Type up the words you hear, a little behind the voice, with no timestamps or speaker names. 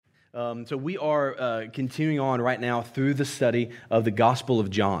So we are continuing on right now through the study of the Gospel of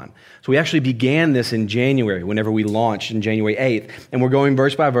John. So we actually began this in January, whenever we launched in January 8th, and we're going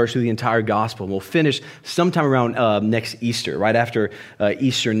verse by verse through the entire Gospel. And we'll finish sometime around next Easter, right after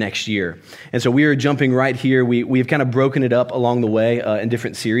Easter next year. And so we are jumping right here. We've kind of broken it up along the way in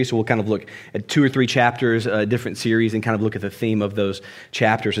different series. So we'll kind of look at 2 or 3 chapters, different series, and kind of look at the theme of those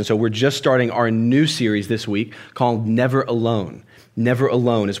chapters. And so we're just starting our new series this week called Never Alone. Never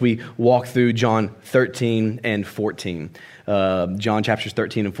Alone, as we walk through John 13 and 14. John chapters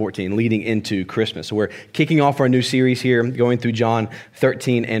 13 and 14, leading into Christmas. So we're kicking off our new series here, going through John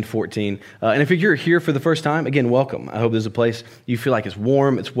 13 and 14. And if you're here for the first time, again, welcome. I hope this is a place you feel like it's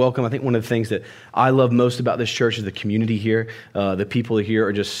warm, it's welcome. I think one of the things that I love most about this church is the community here. The people here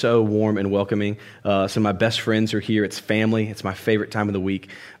are just so warm and welcoming. Some of my best friends are here. It's family. It's my favorite time of the week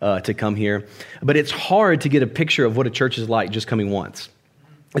to come here. But it's hard to get a picture of what a church is like just coming once.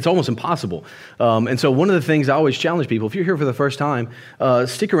 It's almost impossible. And so one of the things I always challenge people, if you're here for the first time,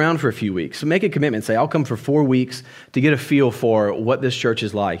 stick around for a few weeks. So make a commitment. Say, I'll come for 4 weeks to get a feel for what this church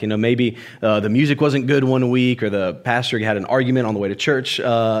is like. You know, maybe the music wasn't good one week, or the pastor had an argument on the way to church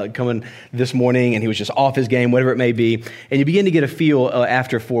coming this morning, and he was just off his game, whatever it may be. And you begin to get a feel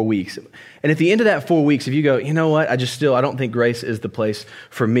after 4 weeks. And at the end of that 4 weeks, if you go, you know what, I don't think Grace is the place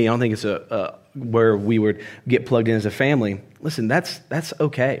for me. I don't think it's where we would get plugged in as a family. Listen, that's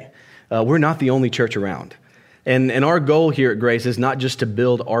okay. We're not the only church around. And our goal here at Grace is not just to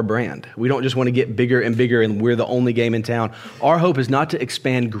build our brand. We don't just want to get bigger and bigger and we're the only game in town. Our hope is not to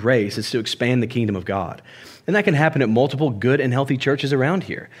expand Grace, it's to expand the kingdom of God. And that can happen at multiple good and healthy churches around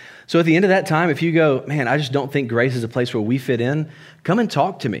here. So at the end of that time, if you go, man, I just don't think Grace is a place where we fit in, come and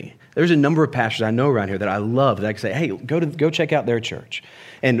talk to me. There's a number of pastors I know around here that I love that I can say, hey, go check out their church.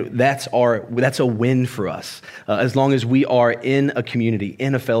 And that's a win for us, as long as we are in a community,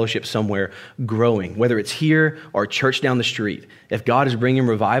 in a fellowship somewhere growing, whether it's here or church down the street. If God is bringing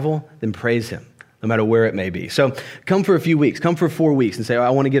revival, then praise him, no matter where it may be. So come for a few weeks, come for 4 weeks and say, I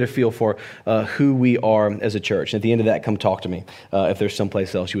want to get a feel for who we are as a church. And at the end of that, come talk to me if there's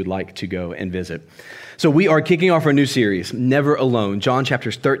someplace else you would like to go and visit. So we are kicking off our new series, Never Alone, John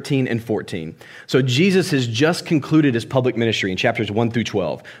chapters 13 and 14. So Jesus has just concluded his public ministry in chapters 1 through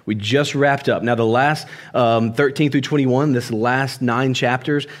 12. We just wrapped up. Now the last 13 through 21, this last 9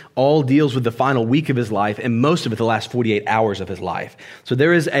 chapters, all deals with the final week of his life, and most of it the last 48 hours of his life. So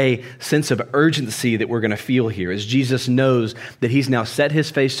there is a sense of urgency that we're going to feel here as Jesus knows that he's now set his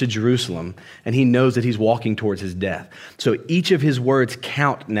face to Jerusalem, and he knows that he's walking towards his death. So each of his words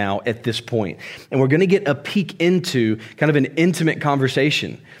count now at this point. And we're going to get a peek into kind of an intimate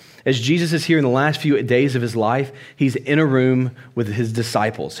conversation. As Jesus is here in the last few days of his life, he's in a room with his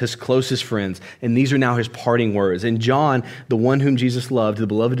disciples, his closest friends, and these are now his parting words. And John, the one whom Jesus loved, the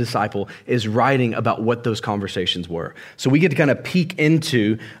beloved disciple, is writing about what those conversations were. So we get to kind of peek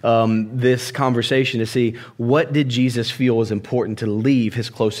into this conversation to see what did Jesus feel was important to leave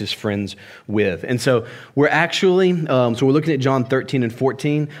his closest friends with. And so we're actually, we're looking at John 13 and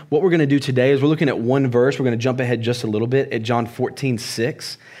 14. What we're going to do today is we're looking at one verse. We're going to jump ahead just a little bit at John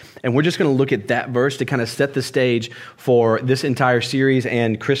 14:6. And we're just going to look at that verse to kind of set the stage for this entire series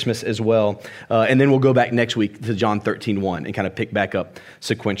and Christmas as well. And then we'll go back next week to John 13:1 and kind of pick back up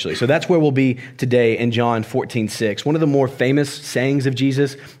sequentially. So that's where we'll be today in John 14:6. One of the more famous sayings of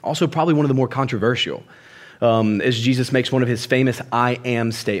Jesus, also probably one of the more controversial, as Jesus makes one of his famous I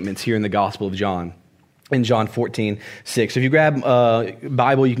am statements here in the Gospel of John. In John 14:6. So if you grab a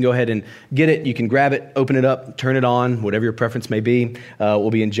Bible, you can go ahead and get it. You can grab it, open it up, turn it on, whatever your preference may be.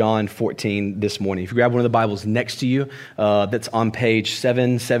 We'll be in John 14 this morning. If you grab one of the Bibles next to you, that's on page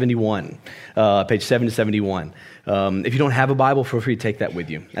 771, page 771. If you don't have a Bible, feel free to take that with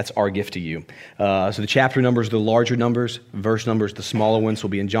you. That's our gift to you. So the chapter numbers, the larger numbers, verse numbers, the smaller ones will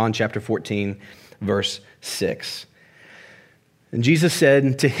be in John chapter 14, verse 6. And Jesus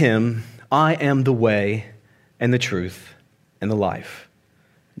said to him, I am the way and the truth and the life.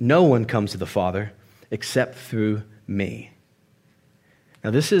 No one comes to the Father except through me.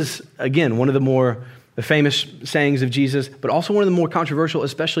 Now this is, again, one of the more famous sayings of Jesus, but also one of the more controversial,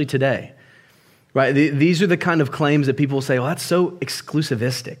 especially today. Right? These are the kind of claims that people say, well, that's so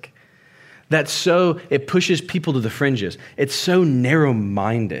exclusivistic. It pushes people to the fringes. It's so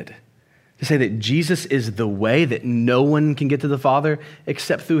narrow-minded to say that Jesus is the way, that no one can get to the Father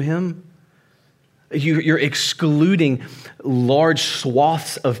except through him. You're excluding large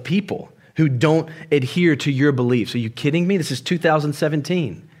swaths of people who don't adhere to your beliefs. Are you kidding me? This is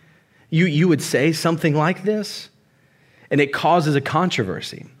 2017. You would say something like this? And it causes a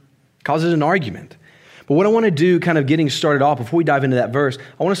controversy, causes an argument. But what I want to do, kind of getting started off, before we dive into that verse,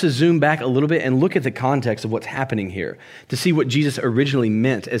 I want us to zoom back a little bit and look at the context of what's happening here to see what Jesus originally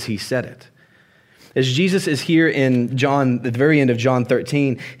meant as he said it. As Jesus is here in John, at the very end of John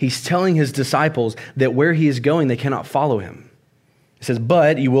 13, he's telling his disciples that where he is going, they cannot follow him. He says,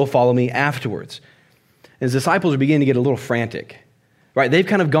 but you will follow me afterwards. And his disciples are beginning to get a little frantic, right? They've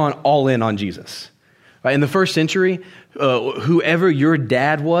kind of gone all in on Jesus. Right? In the first century, whoever your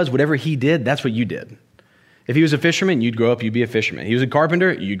dad was, whatever he did, that's what you did. If he was a fisherman, you'd grow up, you'd be a fisherman. He was a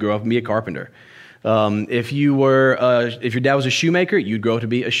carpenter, you'd grow up and be a carpenter. If your dad was a shoemaker, you'd grow up to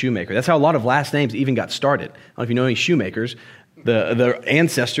be a shoemaker. That's how a lot of last names even got started. I don't know if you know any shoemakers. The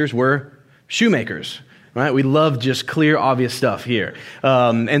ancestors were shoemakers, right? We love just clear, obvious stuff here.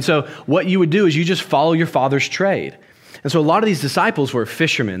 And so what you would do is you just follow your father's trade. And so a lot of these disciples were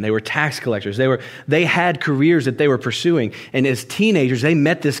fishermen. They were tax collectors. They had careers that they were pursuing. And as teenagers, they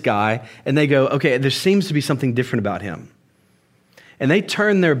met this guy and they go, okay, there seems to be something different about him. And they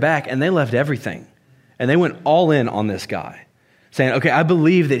turned their back and they left everything. And they went all in on this guy, saying, okay, I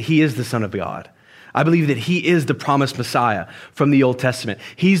believe that he is the Son of God. I believe that he is the promised Messiah from the Old Testament.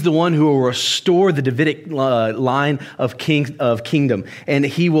 He's the one who will restore the Davidic line of kingdom, and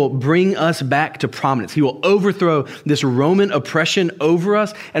he will bring us back to prominence. He will overthrow this Roman oppression over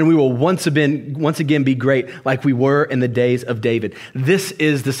us, and we will once again be great like we were in the days of David. This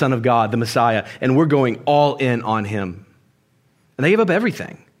is the Son of God, the Messiah, and we're going all in on him. And they gave up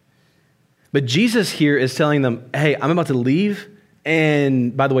everything. But Jesus here is telling them, hey, I'm about to leave,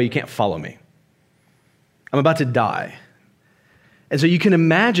 and by the way, you can't follow me. I'm about to die. And so you can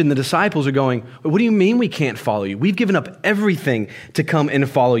imagine the disciples are going, what do you mean we can't follow you? We've given up everything to come and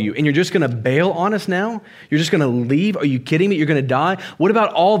follow you. And you're just going to bail on us now? You're just going to leave? Are you kidding me? You're going to die? What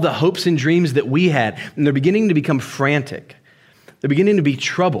about all the hopes and dreams that we had? And they're beginning to become frantic. They're beginning to be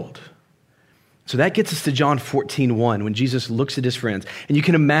troubled. So that gets us to John 14:1, when Jesus looks at his friends. And you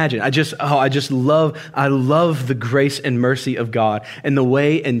can imagine, I love the grace and mercy of God and the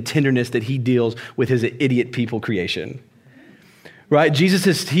way and tenderness that he deals with his idiot people creation. Right? Jesus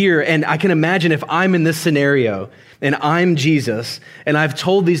is here, and I can imagine if I'm in this scenario and I'm Jesus, and I've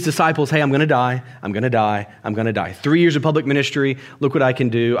told these disciples, hey, I'm going to die, I'm going to die, I'm going to die. 3 years of public ministry, look what I can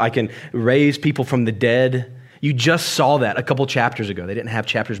do. I can raise people from the dead. You just saw that a couple chapters ago. They didn't have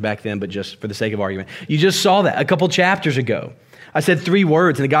chapters back then, but just for the sake of argument. You just saw that a couple chapters ago. I said 3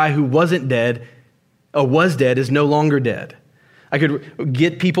 words, and the guy who wasn't dead, or was dead, is no longer dead. I could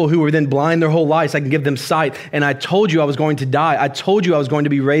get people who were then blind their whole lives. I can give them sight. And I told you I was going to die. I told you I was going to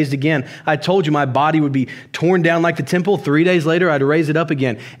be raised again. I told you my body would be torn down like the temple. 3 days later, I'd raise it up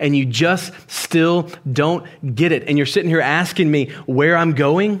again. And you just still don't get it. And you're sitting here asking me where I'm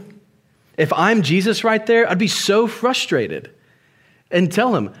going? If I'm Jesus right there, I'd be so frustrated and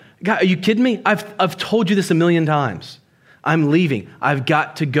tell him, God, are you kidding me? I've told you this a million times. I'm leaving. I've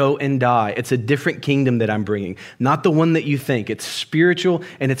got to go and die. It's a different kingdom that I'm bringing, not the one that you think. It's spiritual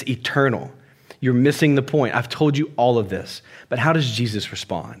and it's eternal. You're missing the point. I've told you all of this. But how does Jesus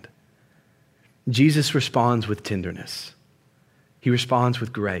respond? Jesus responds with tenderness. He responds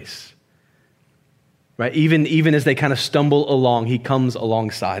with grace. Right? Even as they kind of stumble along, he comes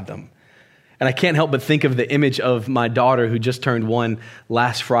alongside them. And I can't help but think of the image of my daughter who just turned 1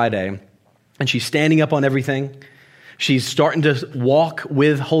 last Friday. And she's standing up on everything. She's starting to walk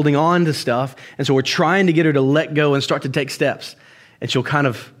with holding on to stuff. And so we're trying to get her to let go and start to take steps. And she'll kind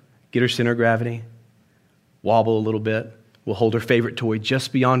of get her center of gravity, wobble a little bit. We'll hold her favorite toy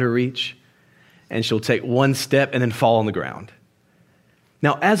just beyond her reach. And she'll take 1 step and then fall on the ground.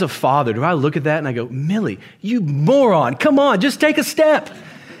 Now, as a father, do I look at that and I go, Millie, you moron, come on, just take a step.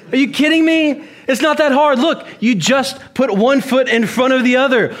 Are you kidding me? It's not that hard. Look, you just put 1 foot in front of the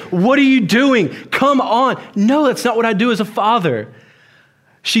other. What are you doing? Come on. No, that's not what I do as a father.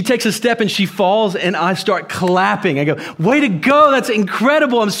 She takes a step and she falls and I start clapping. I go, way to go. That's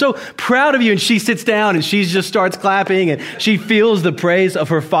incredible. I'm so proud of you. And she sits down and she just starts clapping and she feels the praise of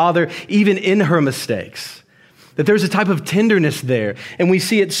her father even in her mistakes. That there's a type of tenderness there. And we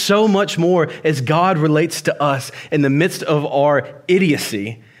see it so much more as God relates to us in the midst of our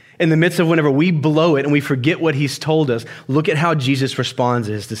idiocy. In the midst of whenever we blow it and we forget what he's told us, look at how Jesus responds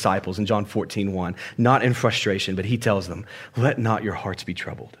to his disciples in John 14:1. Not in frustration, but he tells them, let not your hearts be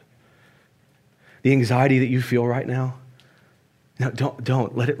troubled. The anxiety that you feel right now, no,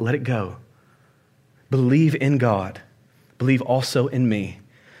 don't let it go. Believe in God. Believe also in me.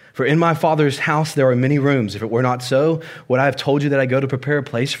 For in my Father's house there are many rooms. If it were not so, would I have told you that I go to prepare a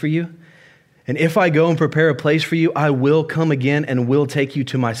place for you? And if I go and prepare a place for you, I will come again and will take you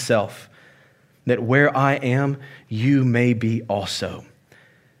to myself, that where I am, you may be also.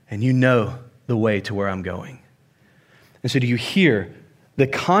 And you know the way to where I'm going. And so do you hear the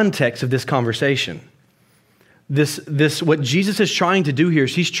context of this conversation? This what Jesus is trying to do here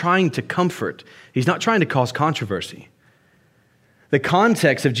is he's trying to comfort. He's not trying to cause controversy. The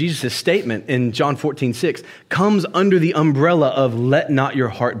context of Jesus' statement in John 14:6 comes under the umbrella of let not your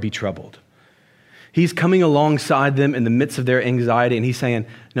heart be troubled. He's coming alongside them in the midst of their anxiety, and he's saying,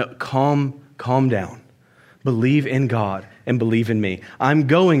 no, calm down. Believe in God and believe in me. I'm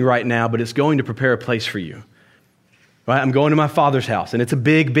going right now, but it's going to prepare a place for you. Right? I'm going to my Father's house, and it's a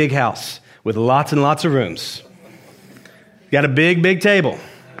big, big house with lots and lots of rooms. Got a big, big table.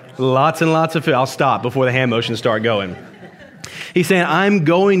 Lots and lots of food. I'll stop before the hand motions start going. He's saying, I'm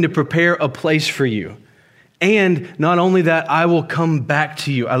going to prepare a place for you. And not only that, I will come back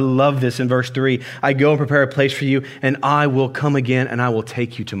to you. I love this in verse 3. I go and prepare a place for you, and I will come again, and I will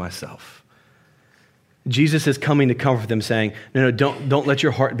take you to myself. Jesus is coming to comfort them, saying, no, don't let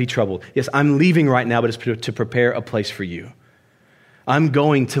your heart be troubled. Yes, I'm leaving right now, but it's to prepare a place for you. I'm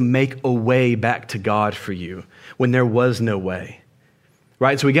going to make a way back to God for you when there was no way.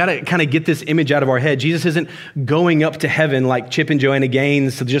 Right? So we got to kind of get this image out of our head. Jesus isn't going up to heaven like Chip and Joanna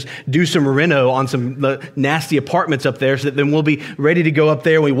Gaines to just do some reno on some nasty apartments up there so that then we'll be ready to go up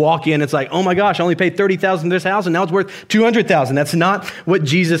there. We walk in, it's like, oh my gosh, I only paid $30,000 for this house and now it's worth $200,000. That's not what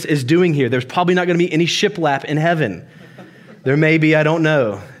Jesus is doing here. There's probably not going to be any shiplap in heaven. There may be, I don't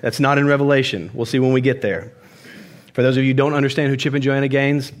know. That's not in Revelation. We'll see when we get there. For those of you who don't understand who Chip and Joanna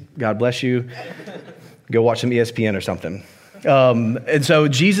Gaines, God bless you. Go watch some ESPN or something. And so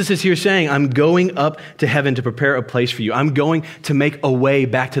Jesus is here saying, I'm going up to heaven to prepare a place for you. I'm going to make a way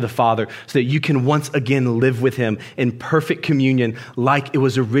back to the Father so that you can once again live with him in perfect communion like it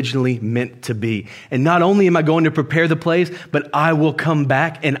was originally meant to be. And not only am I going to prepare the place, but I will come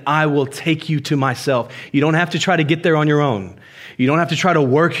back and I will take you to myself. You don't have to try to get there on your own. You don't have to try to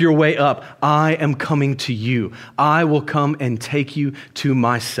work your way up. I am coming to you. I will come and take you to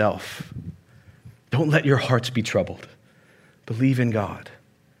myself. Don't let your hearts be troubled. Believe in God.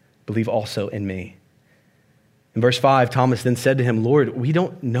 Believe also in me. In verse 5, Thomas then said to him, Lord, we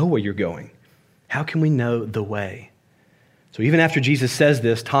don't know where you're going. How can we know the way? So even after Jesus says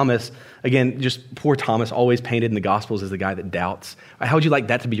this, Thomas, again, just poor Thomas, always painted in the Gospels as the guy that doubts. How would you like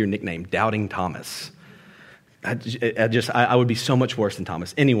that to be your nickname? Doubting Thomas. I would be so much worse than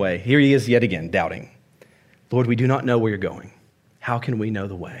Thomas. Anyway, here he is yet again, doubting. Lord, we do not know where you're going. How can we know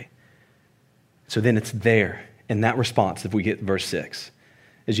the way? So then it's there. In that response, if we get verse 6,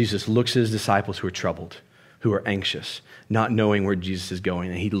 as Jesus looks at his disciples who are troubled, who are anxious, not knowing where Jesus is going,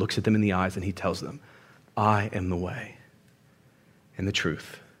 and he looks at them in the eyes and he tells them, I am the way and the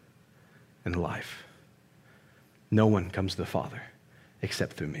truth and the life. No one comes to the Father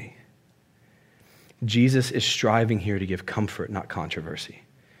except through me. Jesus is striving here to give comfort, not controversy.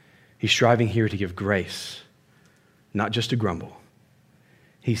 He's striving here to give grace, not just to grumble.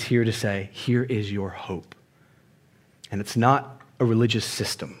 He's here to say, here is your hope. And it's not a religious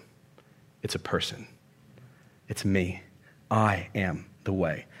system. It's a person. It's me. I am the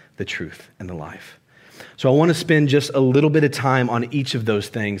way, the truth, and the life. So I want to spend just a little bit of time on each of those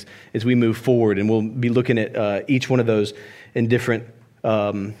things as we move forward. And we'll be looking at each one of those in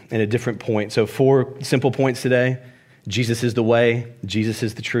a different point. So 4 simple points today. Jesus is the way. Jesus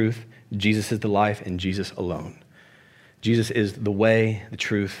is the truth. Jesus is the life, and Jesus alone. Jesus is the way, the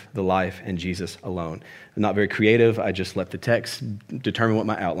truth, the life, and Jesus alone. I'm not very creative. I just let the text determine what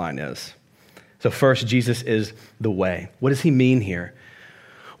my outline is. So first, Jesus is the way. What does he mean here?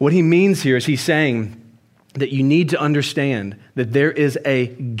 What he means here is he's saying that you need to understand that there is a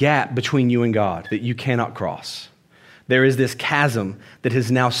gap between you and God that you cannot cross. There is this chasm that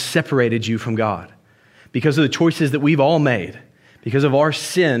has now separated you from God because of the choices that we've all made, because of our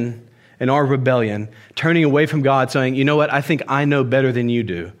sin and our rebellion, turning away from God, saying, you know what, I think I know better than you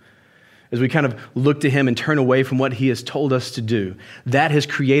do. As we kind of look to him and turn away from what he has told us to do, that has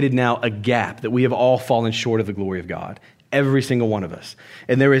created now a gap that we have all fallen short of the glory of God, every single one of us.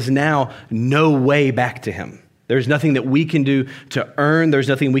 And there is now no way back to him. There's nothing that we can do to earn. There's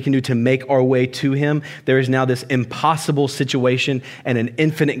nothing we can do to make our way to him. There is now this impossible situation and an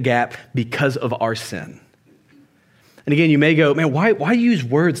infinite gap because of our sin. And again, you may go, man, why use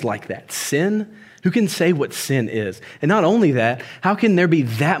words like that? Sin? Who can say what sin is? And not only that, how can there be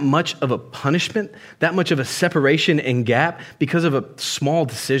that much of a punishment, that much of a separation and gap because of a small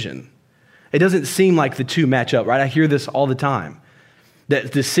decision? It doesn't seem like the two match up, right? I hear this all the time.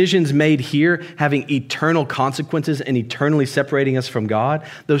 That decisions made here having eternal consequences and eternally separating us from God,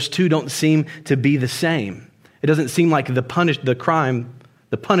 those two don't seem to be the same. It doesn't seem like the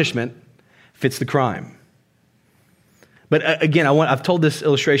punishment fits the crime. But again, I've told this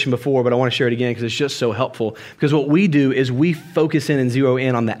illustration before, but I want to share it again because it's just so helpful. Because what we do is we focus in and zero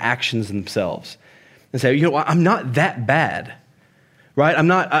in on the actions themselves and say, I'm not that bad, right? I'm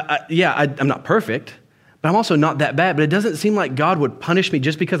not perfect, but I'm also not that bad. But it doesn't seem like God would punish me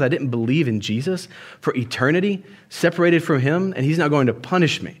just because I didn't believe in Jesus for eternity, separated from him, and he's not going to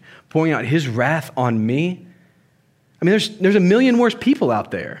punish me, pouring out his wrath on me. I mean, there's a million worse people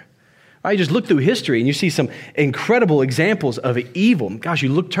out there. Right? You just look through history and you see some incredible examples of evil. Gosh,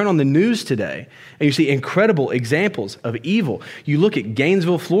 turn on the news today and you see incredible examples of evil. You look at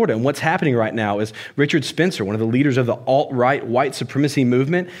Gainesville, Florida, and what's happening right now is Richard Spencer, one of the leaders of the alt-right white supremacy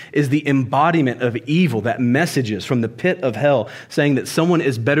movement, is the embodiment of evil that messages from the pit of hell saying that someone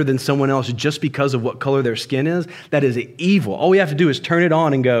is better than someone else just because of what color their skin is. That is evil. All we have to do is turn it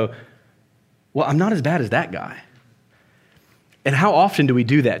on and go, well, I'm not as bad as that guy. And how often do we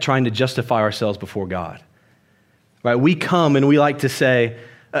do that, trying to justify ourselves before God? Right? We come and we like to say,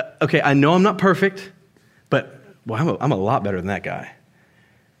 okay, I know I'm not perfect, but I'm a lot better than that guy.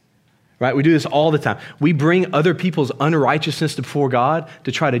 Right? We do this all the time. We bring other people's unrighteousness before God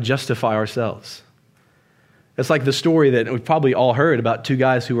to try to justify ourselves. It's like the story that we've probably all heard about two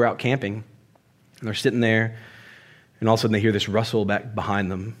guys who were out camping, and they're sitting there, and all of a sudden they hear this rustle back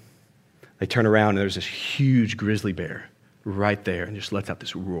behind them. They turn around, and there's this huge grizzly bear right there and just lets out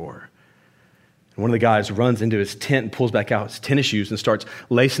this roar. And one of the guys runs into his tent and pulls back out his tennis shoes and starts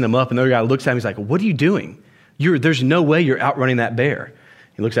lacing them up. And the other guy looks at him, he's like, what are you doing? There's no way you're outrunning that bear.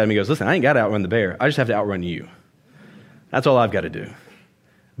 He looks at him and goes, listen, I ain't got to outrun the bear. I just have to outrun you. That's all I've got to do.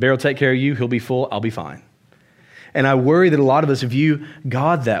 Bear will take care of you. He'll be full. I'll be fine. And I worry that a lot of us view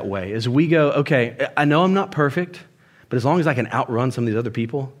God that way as we go, okay, I know I'm not perfect, but as long as I can outrun some of these other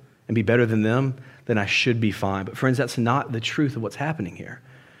people and be better than them, then I should be fine. But friends, that's not the truth of what's happening here.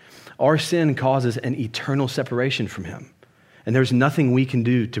 Our sin causes an eternal separation from him. And there's nothing we can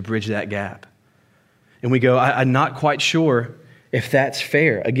do to bridge that gap. And we go, I'm not quite sure if that's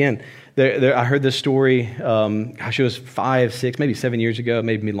fair. Again, I heard this story, it was 5, 6, maybe 7 years ago,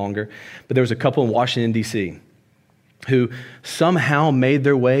 maybe longer. But there was a couple in Washington, D.C. who somehow made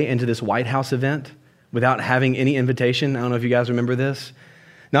their way into this White House event without having any invitation. I don't know if you guys remember this.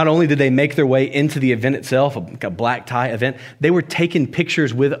 Not only did they make their way into the event itself, a black tie event, they were taking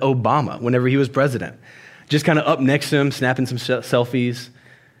pictures with Obama whenever he was president. Just kind of up next to him, snapping some selfies,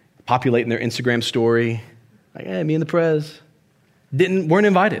 populating their Instagram story. Like, hey, me and the prez. Weren't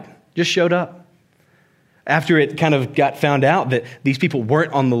invited, just showed up. After it kind of got found out that these people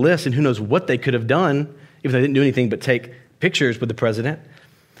weren't on the list and who knows what they could have done if they didn't do anything but take pictures with the president,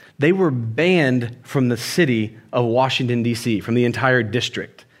 they were banned from the city of Washington, D.C., from the entire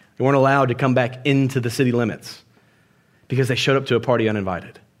district. They weren't allowed to come back into the city limits because they showed up to a party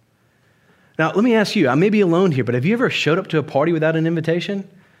uninvited. Now, let me ask you, I may be alone here, but have you ever showed up to a party without an invitation?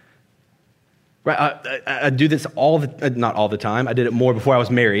 Right, I do this not all the time. I did it more before I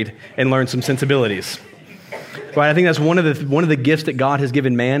was married and learned some sensibilities. Right, I think that's one of the gifts that God has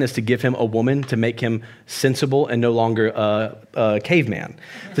given man is to give him a woman to make him sensible and no longer a caveman.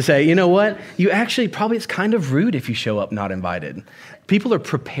 To say, you know what? You actually probably it's kind of rude if you show up not invited. People are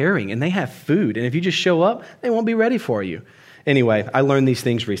preparing and they have food, and if you just show up, they won't be ready for you. Anyway, I learned these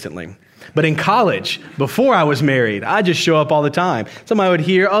things recently. But in college, before I was married, I just show up all the time. Somebody would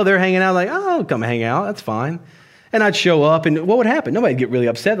hear, oh, they're hanging out, like, oh, come hang out, that's fine. And I'd show up, and what would happen? Nobody'd get really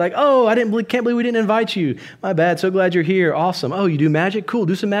upset, like, oh, can't believe we didn't invite you. My bad, so glad you're here, awesome. Oh, you do magic? Cool,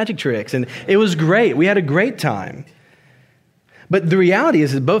 do some magic tricks. And it was great, we had a great time. But the reality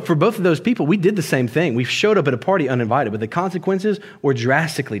is that for both of those people, we did the same thing. We showed up at a party uninvited, but the consequences were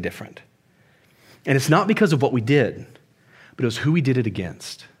drastically different. And it's not because of what we did, but it was who we did it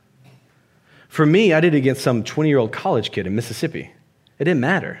against. For me, I did it against some 20-year-old college kid in Mississippi. It didn't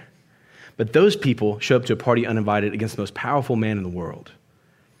matter. But those people showed up to a party uninvited against the most powerful man in the world.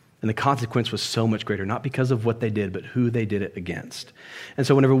 And the consequence was so much greater, not because of what they did, but who they did it against. And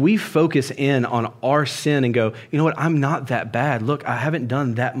so whenever we focus in on our sin and go, you know what, I'm not that bad. Look, I haven't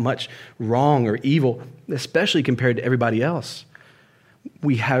done that much wrong or evil, especially compared to everybody else.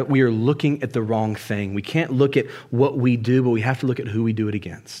 We are looking at the wrong thing. We can't look at what we do, but we have to look at who we do it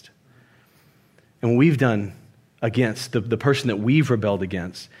against. And what we've done against, the person that we've rebelled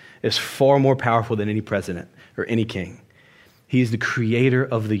against, is far more powerful than any president or any king. He is the creator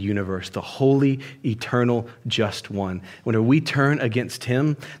of the universe, the holy, eternal, just one. Whenever we turn against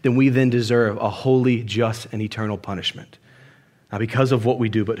him, then we then deserve a holy, just, and eternal punishment. Not because of what we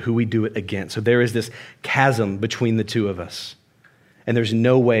do, but who we do it against. So there is this chasm between the two of us. And there's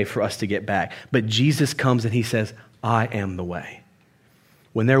no way for us to get back. But Jesus comes and he says, I am the way.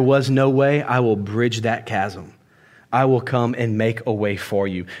 When there was no way, I will bridge that chasm. I will come and make a way for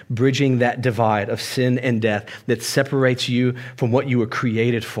you, bridging that divide of sin and death that separates you from what you were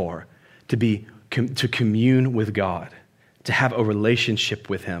created for, to commune with God, to have a relationship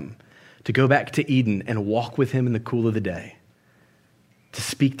with him, to go back to Eden and walk with him in the cool of the day, to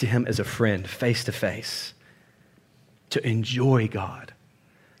speak to him as a friend face to face, to enjoy God,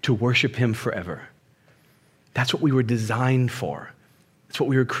 to worship him forever. That's what we were designed for. That's what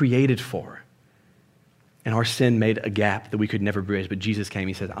we were created for. And our sin made a gap that we could never bridge, but Jesus came,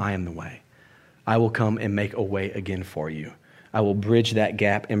 he said, I am the way. I will come and make a way again for you. I will bridge that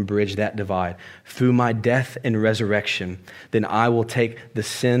gap and bridge that divide. Through my death and resurrection, then I will take the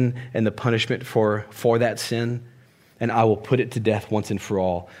sin and the punishment for that sin, and I will put it to death once and for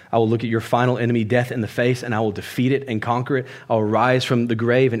all. I will look at your final enemy, death, in the face, and I will defeat it and conquer it. I will rise from the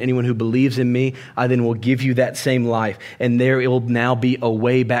grave, and anyone who believes in me, I then will give you that same life. And there it will now be a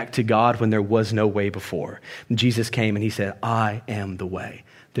way back to God when there was no way before. And Jesus came and he said, I am the way.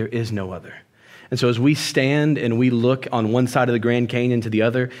 There is no other. And so as we stand and we look on one side of the Grand Canyon to the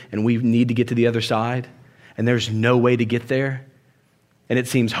other, and we need to get to the other side, and there's no way to get there, and it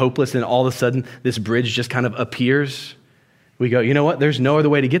seems hopeless, and all of a sudden this bridge just kind of appears, we go, you know what? There's no other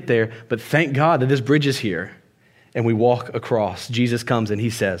way to get there, but thank God that this bridge is here. And we walk across. Jesus comes and he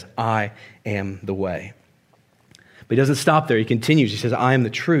says, I am the way. But he doesn't stop there. He continues. He says, I am the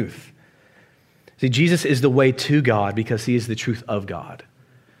truth. See, Jesus is the way to God because he is the truth of God.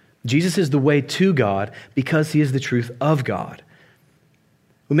 Jesus is the way to God because he is the truth of God.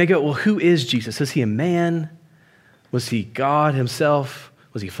 We may go, well, who is Jesus? Is he a man? Was he God himself?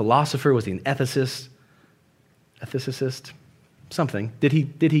 Was he a philosopher? Was he an ethicist? Something. Did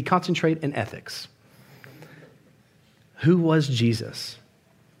he concentrate in ethics? Who was Jesus?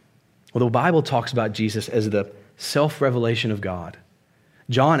 Well, the Bible talks about Jesus as the self-revelation of God.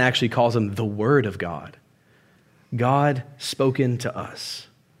 John actually calls him the Word of God. God spoken to us.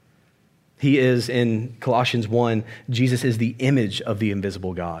 He is, in Colossians 1, Jesus is the image of the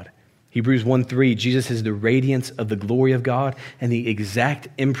invisible God. Hebrews 1:3, Jesus is the radiance of the glory of God and the exact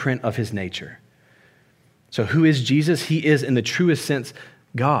imprint of his nature. So who is Jesus? He is, in the truest sense,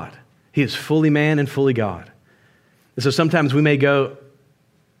 God. He is fully man and fully God. And so sometimes we may go,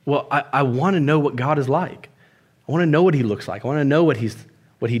 well, I want to know what God is like. I want to know what he looks like. I want to know what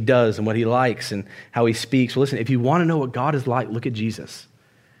he does and what he likes and how he speaks. Well, listen, if you want to know what God is like, look at Jesus.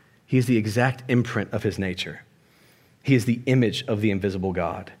 He is the exact imprint of his nature. He is the image of the invisible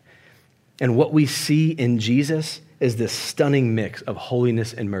God. And what we see in Jesus is this stunning mix of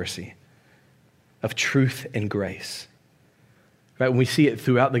holiness and mercy, of truth and grace. Right? When we see it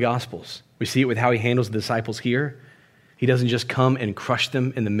throughout the Gospels, we see it with how he handles the disciples here. He doesn't just come and crush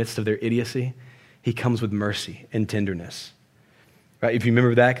them in the midst of their idiocy. He comes with mercy and tenderness. Right? If you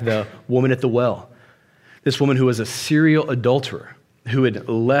remember back, the woman at the well, this woman who was a serial adulterer, who had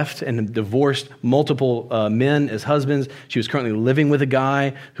left and divorced multiple men as husbands. She was currently living with a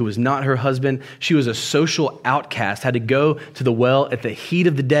guy who was not her husband. She was a social outcast, had to go to the well at the heat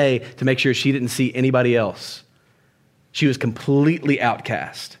of the day to make sure she didn't see anybody else. She was completely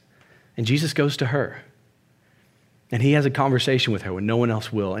outcast. And Jesus goes to her. And he has a conversation with her when no one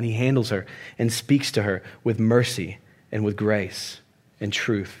else will. And he handles her and speaks to her with mercy and with grace and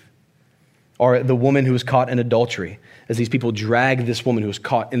truth. Or the woman who was caught in adultery, as these people drag this woman who was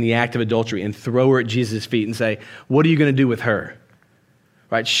caught in the act of adultery and throw her at Jesus' feet and say, what are you going to do with her?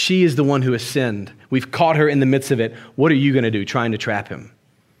 Right? She is the one who has sinned. We've caught her in the midst of it. What are you going to do trying to trap him?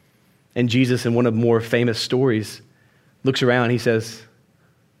 And Jesus, in one of the more famous stories, looks around and he says,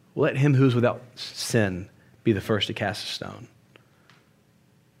 let him who is without sin be the first to cast a stone.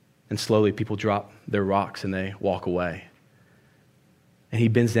 And slowly people drop their rocks and they walk away. And he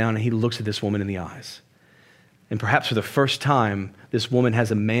bends down and he looks at this woman in the eyes. And perhaps for the first time, this woman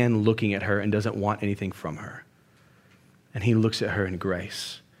has a man looking at her and doesn't want anything from her. And he looks at her in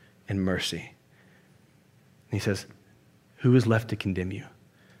grace and mercy. And he says, who is left to condemn you?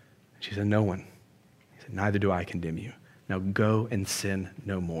 And she said, no one. He said, neither do I condemn you. Now go and sin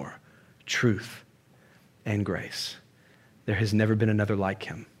no more. Truth and grace. There has never been another like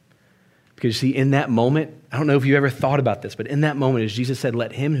him. Because you see, in that moment, I don't know if you ever thought about this, but in that moment, as Jesus said,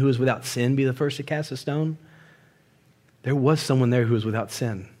 let him who is without sin be the first to cast a stone, there was someone there who was without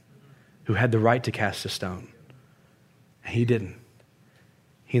sin, who had the right to cast a stone. And he didn't.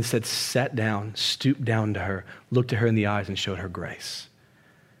 He instead sat down, stooped down to her, looked at her in the eyes, and showed her grace.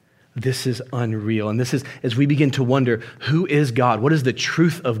 This is unreal. And this is, as we begin to wonder, who is God? What is the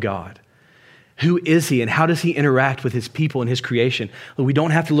truth of God? Who is he and how does he interact with his people and his creation? Well, we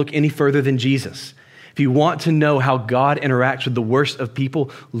don't have to look any further than Jesus. If you want to know how God interacts with the worst of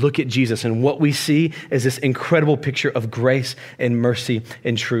people, look at Jesus. And what we see is this incredible picture of grace and mercy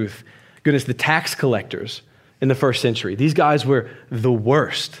and truth. Goodness, the tax collectors in the first century, these guys were the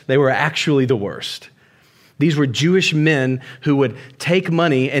worst. They were actually the worst. These were Jewish men who would take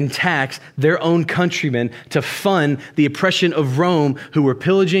money and tax their own countrymen to fund the oppression of Rome, who were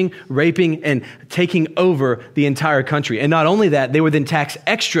pillaging, raping, and taking over the entire country. And not only that, they would then tax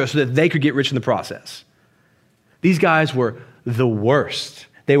extra so that they could get rich in the process. These guys were the worst.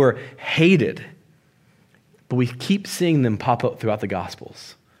 They were hated. But we keep seeing them pop up throughout the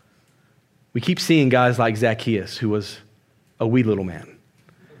Gospels. We keep seeing guys like Zacchaeus, who was a wee little man.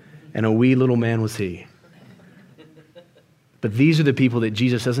 And a wee little man was he. But these are the people that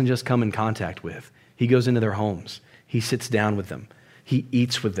Jesus doesn't just come in contact with. He goes into their homes. He sits down with them. He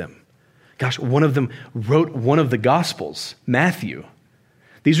eats with them. Gosh, one of them wrote one of the Gospels, Matthew.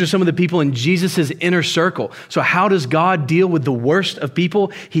 These are some of the people in Jesus' inner circle. So how does God deal with the worst of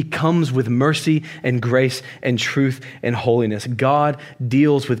people? He comes with mercy and grace and truth and holiness. God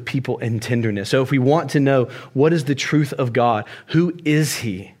deals with people in tenderness. So if we want to know what is the truth of God, who is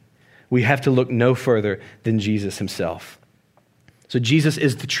he? We have to look no further than Jesus himself. So Jesus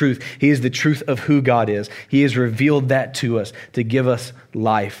is the truth. He is the truth of who God is. He has revealed that to us to give us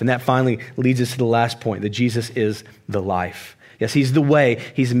life. And that finally leads us to the last point, that Jesus is the life. Yes, he's the way.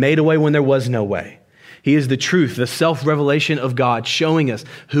 He's made a way when there was no way. He is the truth, the self-revelation of God, showing us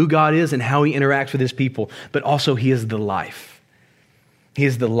who God is and how he interacts with his people. But also he is the life. He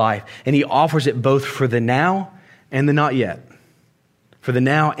is the life. And he offers it both for the now and the not yet. For the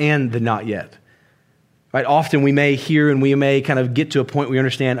now and the not yet. Right? Often we may hear and we may kind of get to a point where we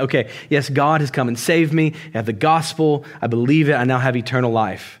understand, okay, yes, God has come and saved me. I have the gospel. I believe it. I now have eternal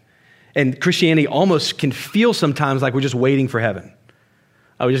life. And Christianity almost can feel sometimes like we're just waiting for heaven.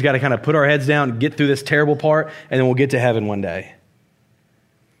 We just got to kind of put our heads down, get through this terrible part, and then we'll get to heaven one day.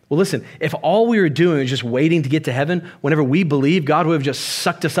 Well, listen, if all we were doing was just waiting to get to heaven, whenever we believe, God would have just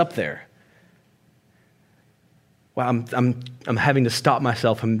sucked us up there. Well, I'm having to stop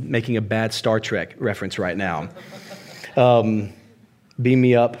myself from making a bad Star Trek reference right now. Beam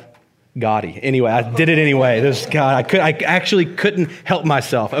me up, Gotti. Anyway, I did it anyway. I actually couldn't help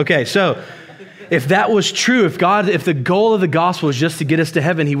myself. Okay, so if that was true, if the goal of the gospel is just to get us to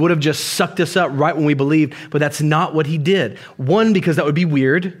heaven, he would have just sucked us up right when we believed, but that's not what he did. One, because that would be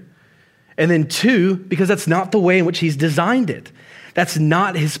weird, and then two, because that's not the way in which he's designed it. That's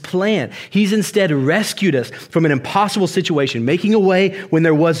not his plan. He's instead rescued us from an impossible situation, making a way when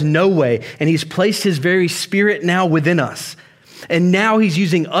there was no way. And he's placed his very spirit now within us. And now he's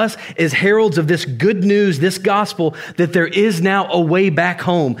using us as heralds of this good news, this gospel, that there is now a way back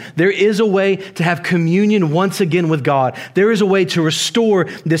home. There is a way to have communion once again with God. There is a way to restore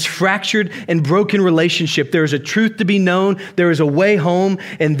this fractured and broken relationship. There is a truth to be known. There is a way home,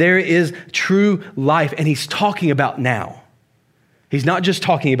 and there is true life. And he's talking about now. He's not just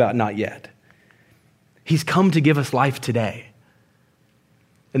talking about not yet. He's come to give us life today.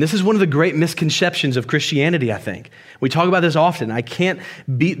 And this is one of the great misconceptions of Christianity, I think. We talk about this often. I can't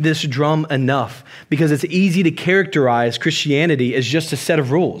beat this drum enough because it's easy to characterize Christianity as just a set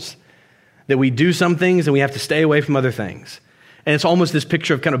of rules. That we do some things and we have to stay away from other things. And it's almost this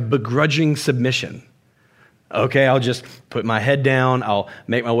picture of kind of begrudging submission. Okay, I'll just put my head down. I'll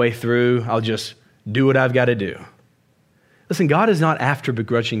make my way through. I'll just do what I've got to do. Listen, God is not after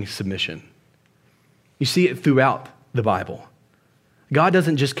begrudging submission. You see it throughout the Bible. God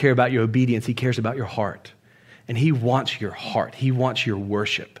doesn't just care about your obedience, he cares about your heart. And he wants your heart. He wants your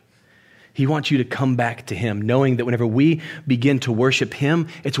worship. He wants you to come back to him, knowing that whenever we begin to worship him,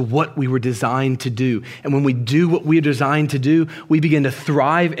 it's what we were designed to do. And when we do what we are designed to do, we begin to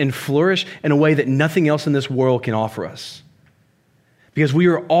thrive and flourish in a way that nothing else in this world can offer us. Because we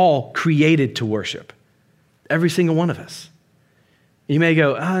are all created to worship. Every single one of us. You may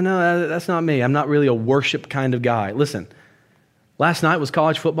go, no, that's not me. I'm not really a worship kind of guy. Listen, last night was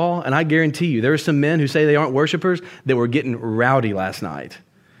college football, and I guarantee you there are some men who say they aren't worshipers that were getting rowdy last night.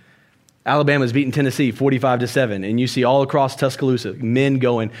 Alabama's beating Tennessee 45-7, and you see all across Tuscaloosa men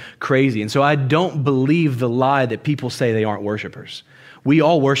going crazy. And so I don't believe the lie that people say they aren't worshipers. We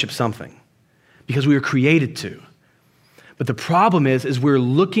all worship something because we were created to. But the problem is we're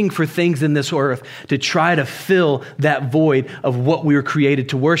looking for things in this earth to try to fill that void of what we were created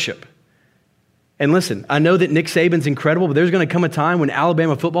to worship. And listen, I know that Nick Saban's incredible, but there's going to come a time when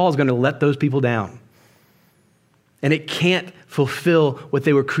Alabama football is going to let those people down. And it can't fulfill what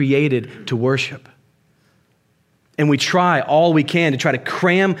they were created to worship. And we try all we can to try to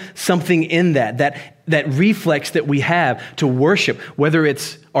cram something in that reflex that we have to worship, whether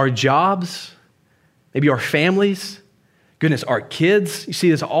it's our jobs, maybe our families, goodness, our kids. You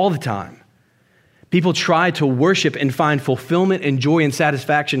see this all the time. People try to worship and find fulfillment and joy and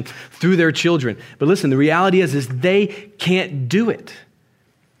satisfaction through their children. But listen, the reality is they can't do it.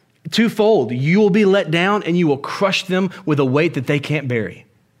 Twofold, you will be let down and you will crush them with a weight that they can't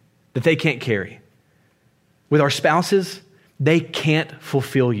carry. With our spouses, they can't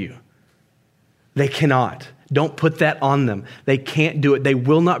fulfill you. They cannot. Don't put that on them. They can't do it. They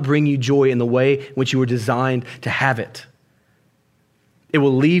will not bring you joy in the way in which you were designed to have it. It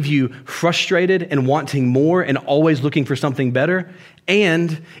will leave you frustrated and wanting more and always looking for something better,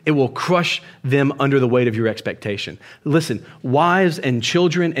 and it will crush them under the weight of your expectation. Listen, wives and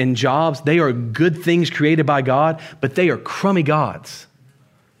children and jobs, they are good things created by God, but they are crummy gods.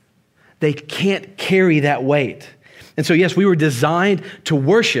 They can't carry that weight. And so, yes, we were designed to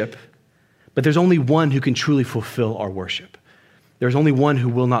worship, but there's only one who can truly fulfill our worship. There's only one who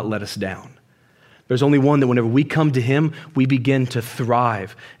will not let us down. There's only one that whenever we come to him, we begin to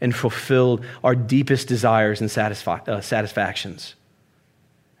thrive and fulfill our deepest desires and satisfactions.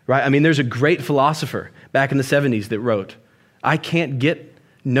 Right? I mean, there's a great philosopher back in the 70s that wrote, "I can't get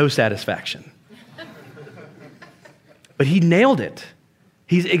no satisfaction." But he nailed it.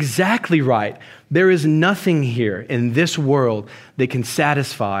 He's exactly right. There is nothing here in this world that can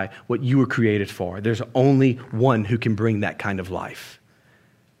satisfy what you were created for. There's only one who can bring that kind of life,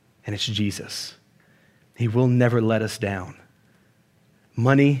 and it's Jesus. He will never let us down.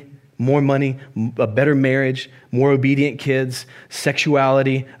 Money, a better marriage, more obedient kids,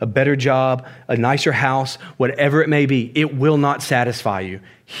 sexuality, a better job, a nicer house, whatever it may be, it will not satisfy you.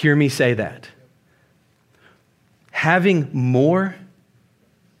 Hear me say that. Having more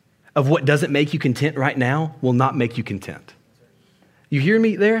of what doesn't make you content right now will not make you content. You hear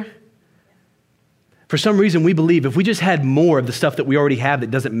me there? For some reason, we believe if we just had more of the stuff that we already have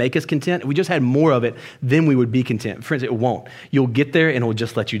that doesn't make us content, if we just had more of it, then we would be content. Friends, it won't. You'll get there and it will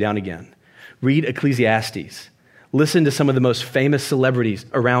just let you down again. Read Ecclesiastes. Listen to some of the most famous celebrities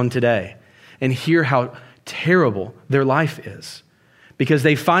around today and hear how terrible their life is because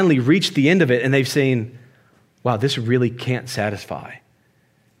they finally reached the end of it and they've seen, wow, this really can't satisfy.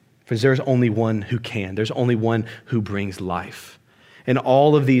 Friends, there's only one who can. There's only one who brings life. And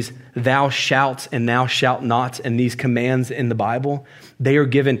all of these thou shalt and thou shalt nots and these commands in the Bible, they are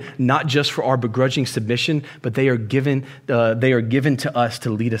given not just for our begrudging submission, but they are given to us to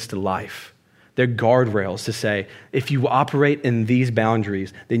lead us to life. They're guardrails to say, if you operate in these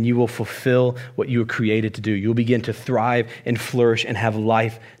boundaries, then you will fulfill what you were created to do. You'll begin to thrive and flourish and have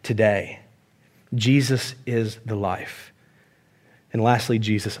life today. Jesus is the life. And lastly,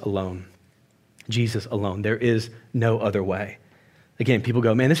 Jesus alone. Jesus alone. There is no other way. Again, people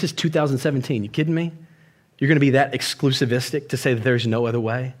go, man, this is 2017. You kidding me? You're going to be that exclusivistic to say that there's no other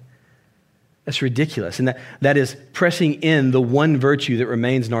way? That's ridiculous. And that is pressing in the one virtue that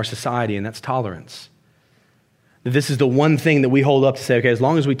remains in our society, and that's tolerance. That this is the one thing that we hold up to say, okay, as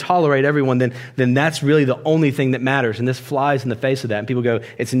long as we tolerate everyone, then that's really the only thing that matters. And this flies in the face of that. And people go,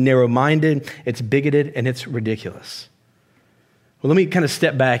 it's narrow-minded, it's bigoted, and it's ridiculous. Well, let me kind of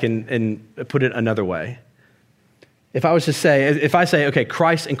step back and put it another way. If I say, okay,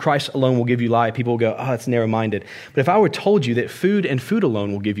 Christ and Christ alone will give you life, people will go, oh, that's narrow-minded. But if I were told you that food and food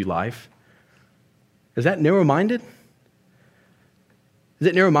alone will give you life, is that narrow-minded? Is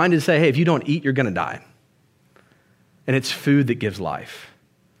it narrow-minded to say, hey, if you don't eat, you're going to die? And it's food that gives life.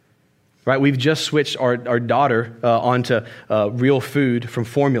 Right? We've just switched our daughter onto real food from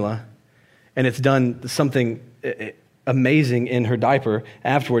formula, and it's done something amazing in her diaper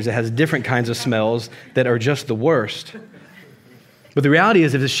afterwards. It has different kinds of smells that are just the worst. But the reality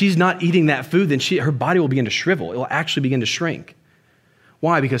is, if she's not eating that food, then her body will begin to shrivel. It will actually begin to shrink.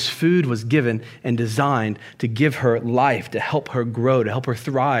 Why? Because food was given and designed to give her life, to help her grow, to help her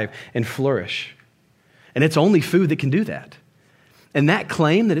thrive and flourish. And it's only food that can do that. And that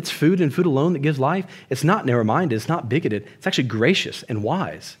claim that it's food and food alone that gives life, it's not narrow-minded, it's not bigoted, it's actually gracious and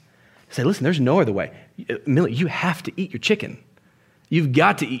wise. Say, listen, there's no other way. Millie, you have to eat your chicken. You've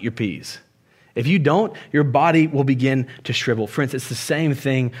got to eat your peas. If you don't, your body will begin to shrivel. Friends, it's the same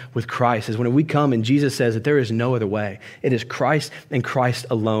thing with Christ. As when we come and Jesus says that there is no other way. It is Christ and Christ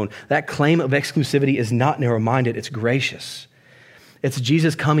alone. That claim of exclusivity is not narrow-minded, it's gracious. It's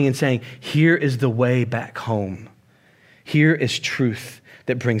Jesus coming and saying, here is the way back home. Here is truth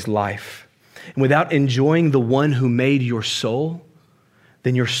that brings life. And without enjoying the one who made your soul,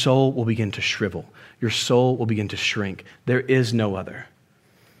 then your soul will begin to shrivel. Your soul will begin to shrink. There is no other.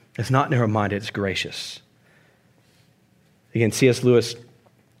 It's not narrow-minded, it's gracious. Again, C.S. Lewis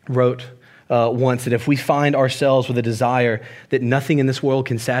wrote once that if we find ourselves with a desire that nothing in this world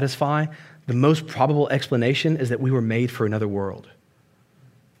can satisfy, the most probable explanation is that we were made for another world.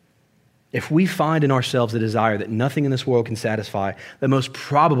 If we find in ourselves a desire that nothing in this world can satisfy, the most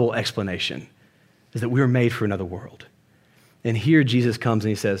probable explanation is that we were made for another world. And here Jesus comes and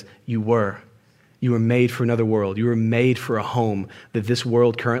he says, you were made for another world. You were made for a home that this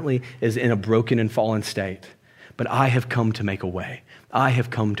world currently is in a broken and fallen state. But I have come to make a way. I have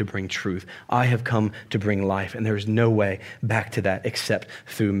come to bring truth. I have come to bring life. And there is no way back to that except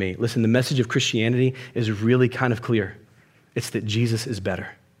through me. Listen, the message of Christianity is really kind of clear. It's that Jesus is better.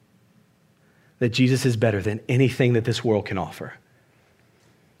 That Jesus is better than anything that this world can offer.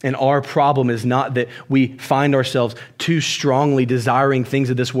 And our problem is not that we find ourselves too strongly desiring things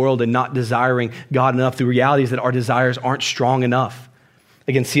of this world and not desiring God enough. The reality is that our desires aren't strong enough.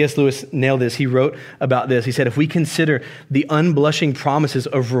 Again, C.S. Lewis nailed this. He wrote about this. He said, if we consider the unblushing promises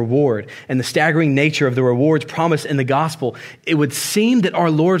of reward and the staggering nature of the rewards promised in the gospel, it would seem that our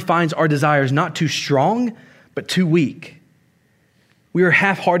Lord finds our desires not too strong, but too weak. We are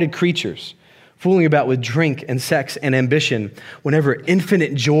half-hearted creatures, fooling about with drink and sex and ambition whenever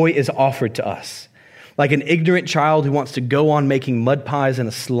infinite joy is offered to us. Like an ignorant child who wants to go on making mud pies in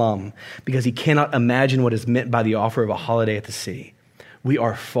a slum because he cannot imagine what is meant by the offer of a holiday at the sea. We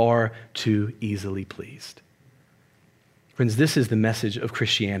are far too easily pleased. Friends, this is the message of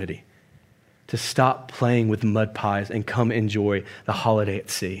Christianity. To stop playing with mud pies and come enjoy the holiday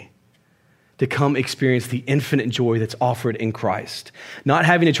at sea. To come experience the infinite joy that's offered in Christ. Not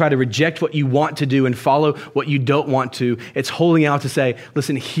having to try to reject what you want to do and follow what you don't want to. It's holding out to say,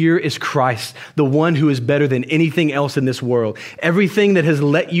 listen, here is Christ, the one who is better than anything else in this world. Everything that has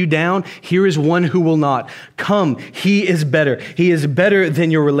let you down, here is one who will not. Come, he is better. He is better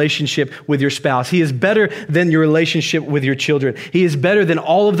than your relationship with your spouse. He is better than your relationship with your children. He is better than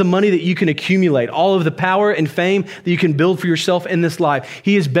all of the money that you can accumulate, all of the power and fame that you can build for yourself in this life.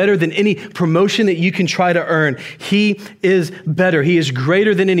 He is better than any promotion that you can try to earn. He is better. He is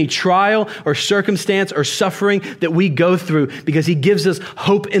greater than any trial or circumstance or suffering that we go through because he gives us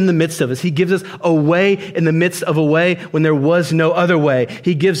hope in the midst of us. He gives us a way in the midst of a way when there was no other way.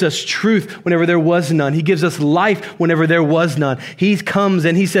 He gives us truth whenever there was none. He gives us life whenever there was none. He comes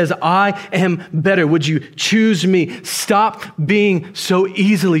and he says, I am better. Would you choose me? Stop being so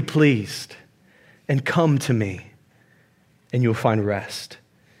easily pleased and come to me and you'll find rest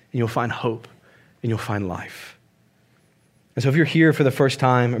and you'll find hope. And you'll find life. And so if you're here for the first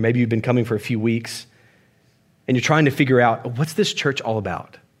time, or maybe you've been coming for a few weeks, and you're trying to figure out, what's this church all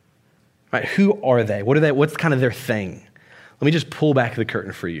about? Right? Who are they? What are they? What's kind of their thing? Let me just pull back the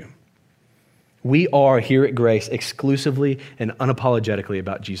curtain for you. We are here at Grace exclusively and unapologetically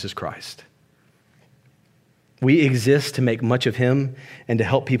about Jesus Christ. We exist to make much of him and to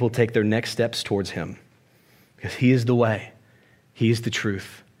help people take their next steps towards him. Because he is the way, he is the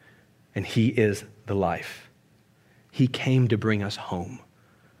truth, and he is the life. He came to bring us home,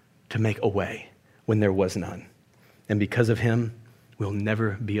 to make a way when there was none. And because of him, we'll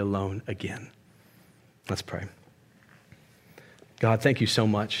never be alone again. Let's pray. God, thank you so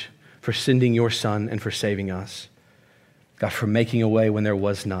much for sending your Son and for saving us. God, for making a way when there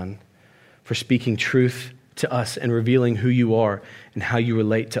was none, for speaking truth to us and revealing who you are and how you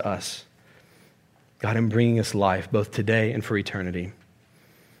relate to us. God, and bringing us life both today and for eternity.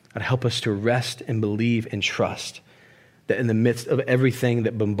 God, help us to rest and believe and trust that in the midst of everything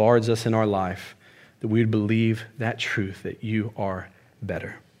that bombards us in our life, that we would believe that truth, that you are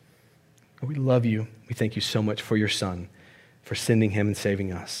better. We love you. We thank you so much for your Son, for sending him and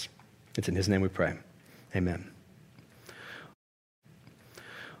saving us. It's in his name we pray. Amen.